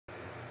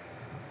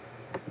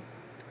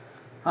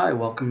Hi,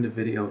 welcome to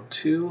video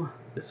 2.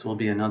 This will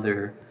be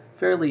another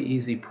fairly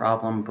easy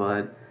problem,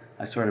 but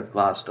I sort of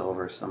glossed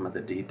over some of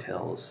the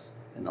details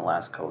in the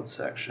last code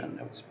section.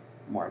 It was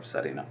more of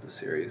setting up the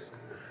series.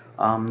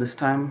 This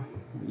time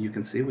you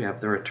can see we have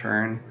the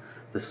return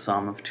the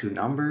sum of two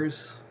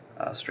numbers.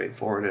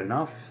 Straightforward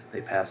enough.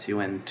 They pass you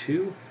in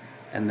 2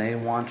 and they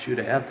want you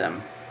to add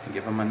them and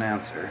give them an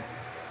answer.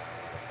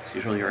 As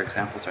usual, your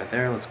examples are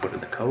there. Let's go to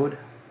the code.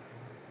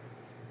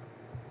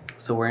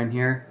 So we're in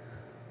here.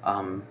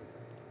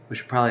 We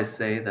should probably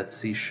say that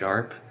C#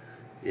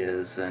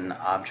 is an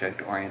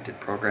object-oriented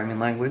programming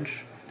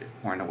language. If you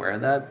weren't aware of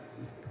that,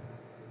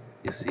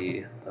 you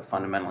see the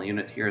fundamental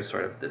unit here is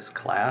sort of this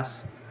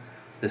class.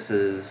 This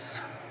is,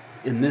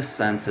 in this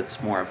sense,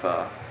 it's more of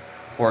a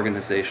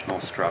organizational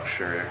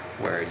structure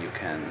where you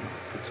can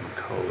put some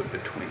code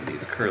between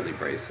these curly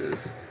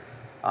braces.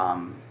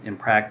 In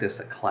practice,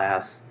 a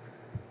class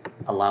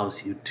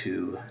allows you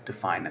to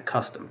define a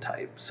custom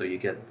type. So you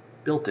get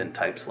built-in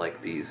types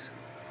like these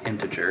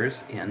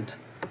integers, int,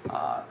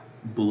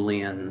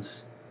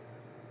 booleans,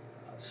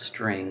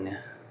 string,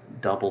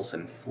 doubles,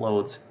 and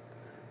floats,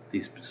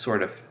 these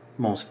sort of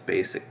most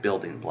basic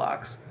building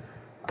blocks.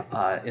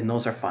 And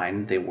those are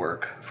fine, they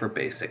work for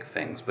basic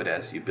things, but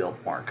as you build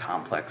more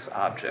complex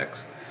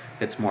objects,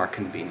 it's more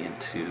convenient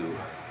to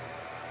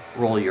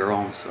roll your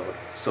own,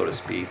 so to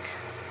speak,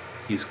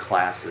 use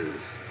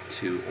classes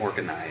to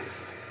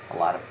organize a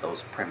lot of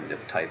those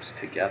primitive types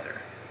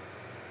together.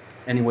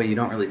 Anyway, you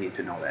don't really need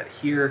to know that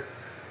here,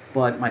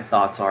 but my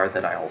thoughts are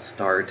that I'll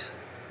start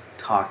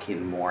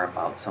talking more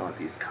about some of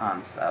these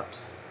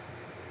concepts.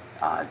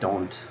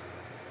 Don't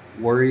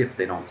worry if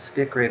they don't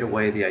stick right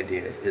away. The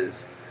idea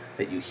is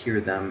that you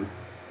hear them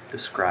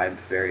described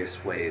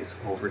various ways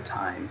over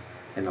time,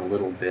 and a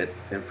little bit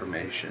of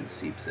information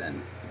seeps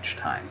in each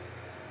time.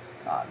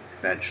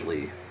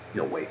 Eventually,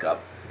 you'll wake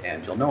up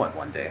and you'll know it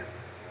one day.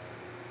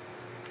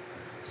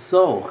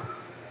 So,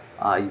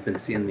 you've been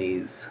seeing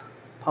these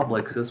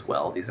publics as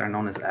well. These are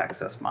known as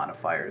access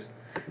modifiers,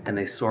 and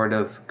they sort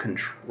of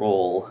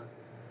control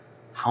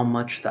how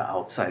much the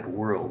outside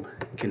world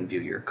can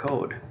view your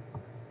code,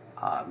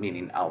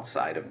 meaning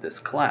outside of this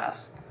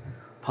class.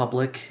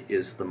 Public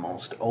is the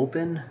most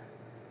open.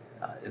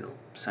 It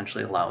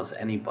essentially allows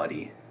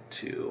anybody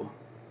to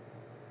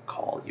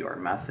call your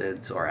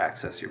methods or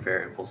access your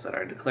variables that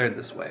are declared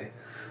this way.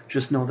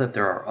 Just know that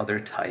there are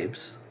other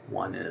types.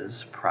 One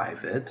is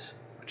private,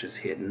 which is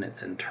hidden,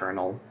 it's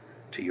internal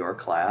to your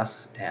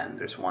class, and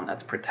there's one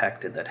that's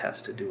protected that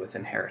has to do with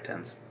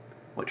inheritance,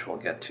 which we'll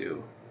get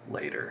to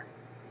later.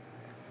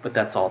 But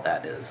that's all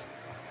that is.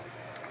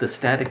 The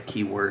static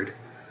keyword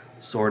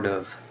sort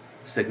of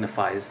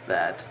signifies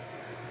that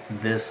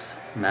this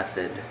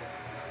method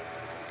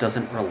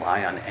doesn't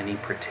rely on any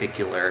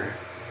particular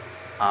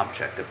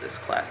object of this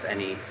class,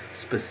 any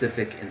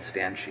specific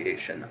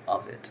instantiation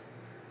of it.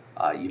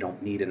 You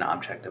don't need an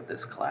object of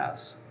this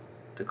class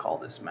to call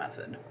this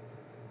method.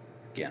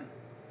 Again,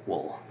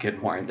 we'll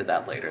get more into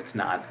that later. It's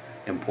not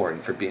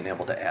important for being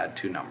able to add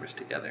two numbers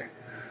together.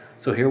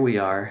 So here we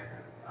are.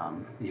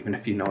 Even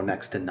if you know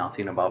next to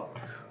nothing about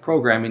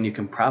programming, you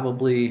can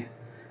probably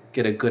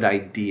get a good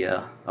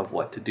idea of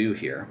what to do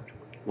here.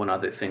 One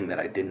other thing that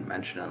I didn't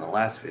mention in the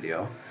last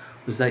video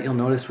was that you'll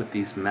notice with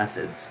these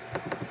methods,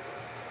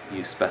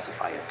 you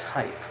specify a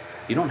type.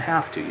 You don't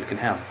have to. You can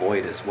have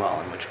void as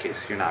well, in which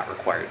case you're not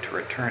required to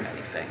return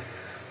anything.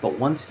 But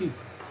once you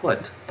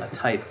put a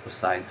type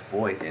besides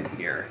void in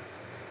here,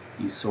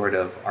 you sort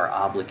of are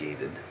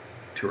obligated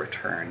to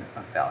return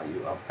a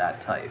value of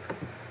that type.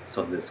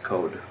 So this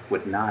code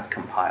would not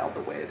compile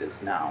the way it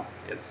is now.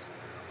 It's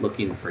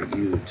looking for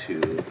you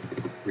to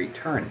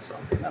return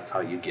something. That's how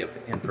you give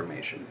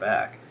information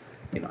back.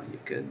 You know, you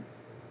could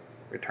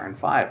return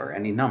 5 or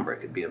any number.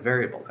 It could be a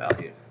variable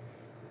value.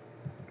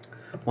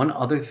 One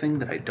other thing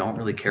that I don't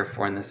really care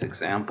for in this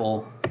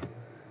example,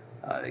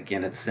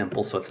 again, it's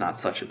simple, so it's not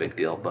such a big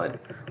deal, but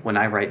when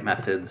I write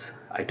methods,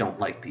 I don't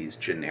like these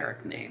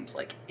generic names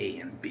like A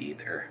and B.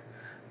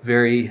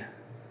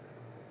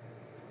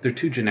 They're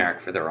too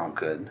generic for their own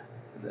good.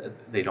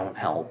 They don't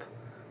help.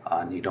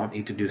 And you don't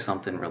need to do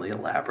something really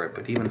elaborate,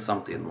 but even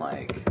something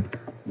like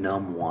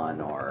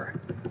num1 or,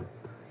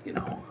 you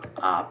know,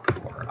 op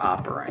or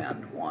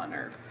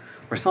operand1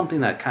 or something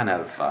that kind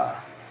of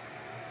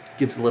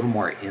gives a little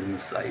more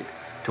insight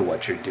to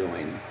what you're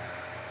doing.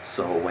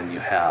 So when you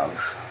have,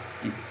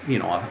 you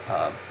know,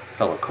 a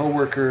fellow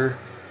coworker,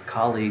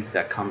 colleague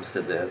that comes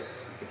to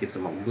this, it gives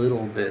them a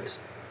little bit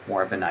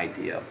more of an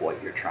idea of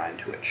what you're trying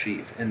to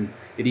achieve. And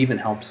it even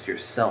helps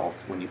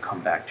yourself when you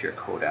come back to your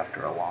code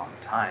after a long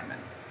time and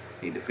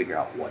need to figure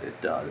out what it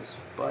does.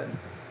 But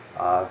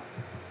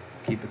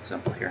keep it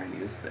simple here and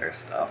use their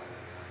stuff.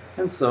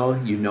 And so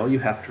you know you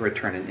have to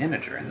return an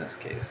integer in this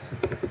case.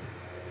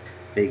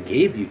 They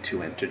gave you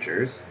two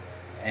integers,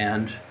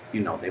 and you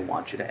know they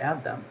want you to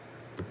add them.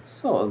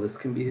 So this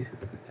can be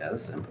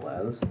as simple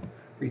as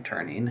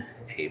returning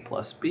a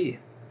plus b.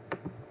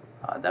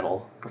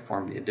 That'll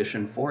perform the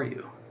addition for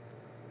you.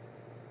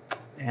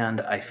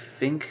 And I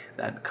think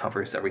that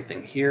covers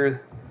everything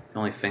here. The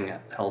only thing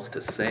else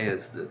to say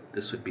is that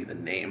this would be the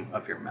name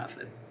of your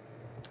method.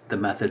 The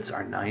methods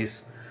are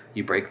nice.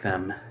 You break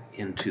them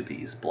into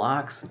these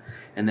blocks,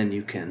 and then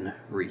you can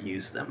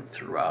reuse them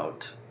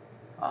throughout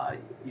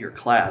your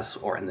class,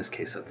 or in this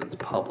case, since it's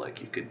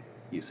public, you could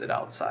use it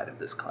outside of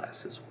this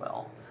class as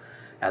well,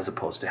 as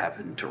opposed to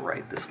having to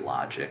write this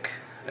logic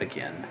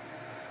again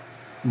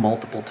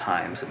multiple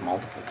times in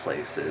multiple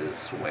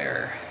places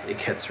where it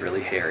gets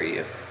really hairy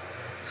if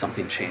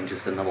something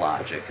changes in the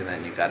logic, and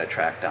then you got to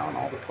track down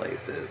all the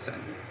places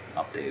and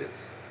update.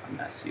 It's a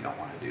mess you don't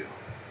want to do.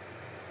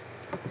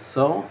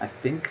 So I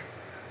think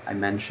I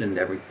mentioned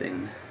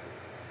everything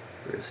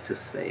there is to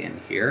say in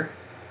here.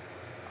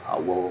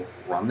 We'll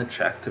run the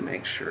check to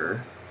make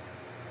sure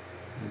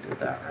we did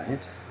that right.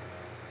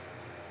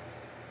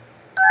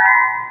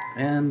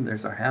 And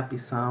there's our happy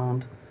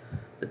sound.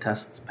 The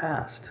test's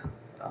passed.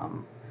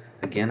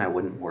 Again, I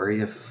wouldn't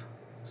worry if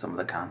some of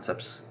the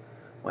concepts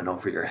went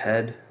over your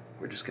head.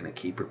 We're just going to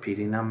keep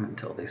repeating them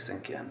until they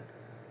sink in.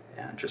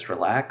 And just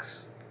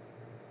relax,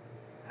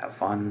 have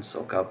fun,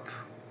 soak up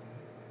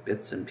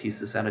bits and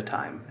pieces at a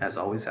time. As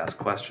always, ask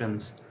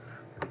questions.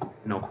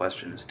 No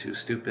question is too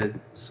stupid,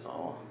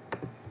 so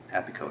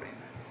happy coding.